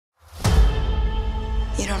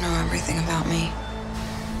don't know everything about me.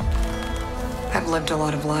 I've lived a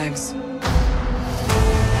lot of lives.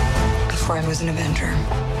 Before I was an Avenger.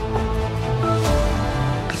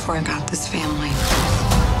 Before I got this family.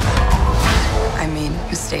 I made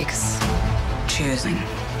mistakes. Choosing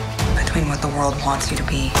between what the world wants you to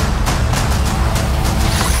be.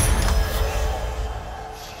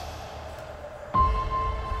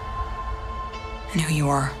 And who you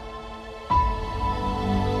are.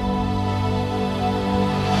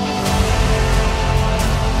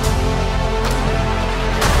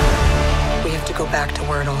 We have to go back to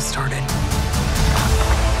where it all started.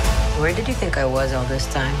 Where did you think I was all this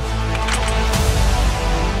time?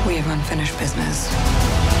 We have unfinished business.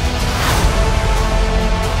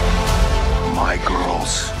 My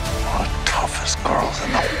girls are the toughest girls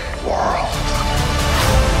in the world.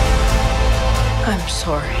 I'm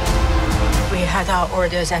sorry. We had our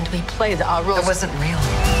orders and we played our roles. It wasn't real.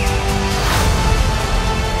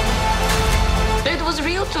 It was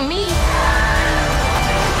real to me.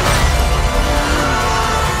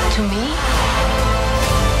 To me,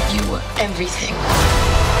 you were everything.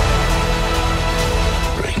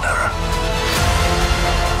 Bring her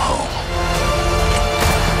home.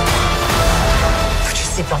 Put your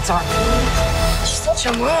seatbelts on. She's not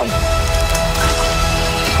your mom.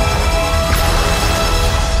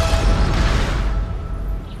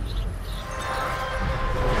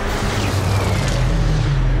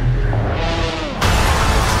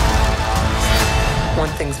 One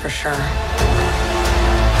thing's for sure.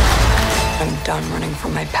 I'm done running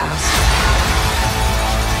from my past.